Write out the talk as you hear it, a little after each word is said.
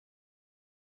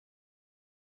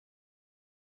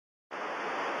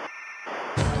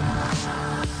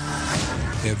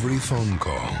Every phone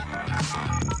call,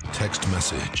 text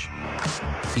message,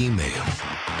 email,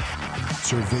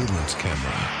 surveillance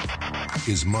camera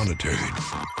is monitored,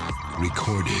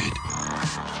 recorded,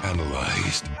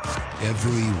 analyzed.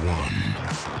 Every one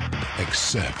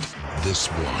except this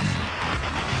one.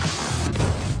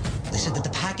 They said that the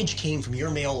package came from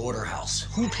your mail order house.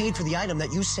 Who paid for the item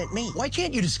that you sent me? Why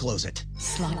can't you disclose it?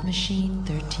 Slot machine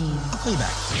 13. I'll call you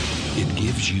back. It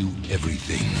gives you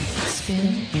everything.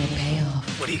 Spin your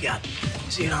payoff. What do you got?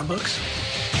 See it on books?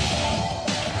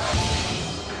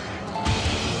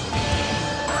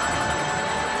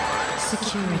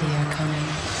 Security are coming.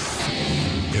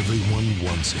 Everyone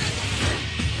wants it.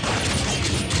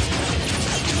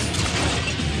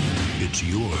 It's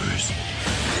yours.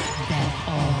 Bet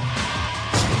all.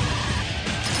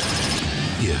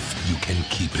 If you can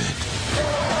keep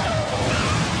it.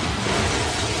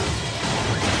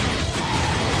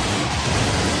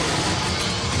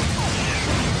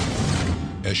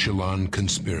 Echelon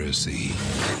conspiracy.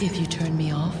 If you turn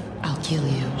me off, I'll kill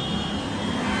you.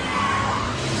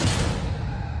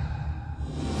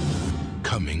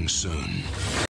 Coming soon.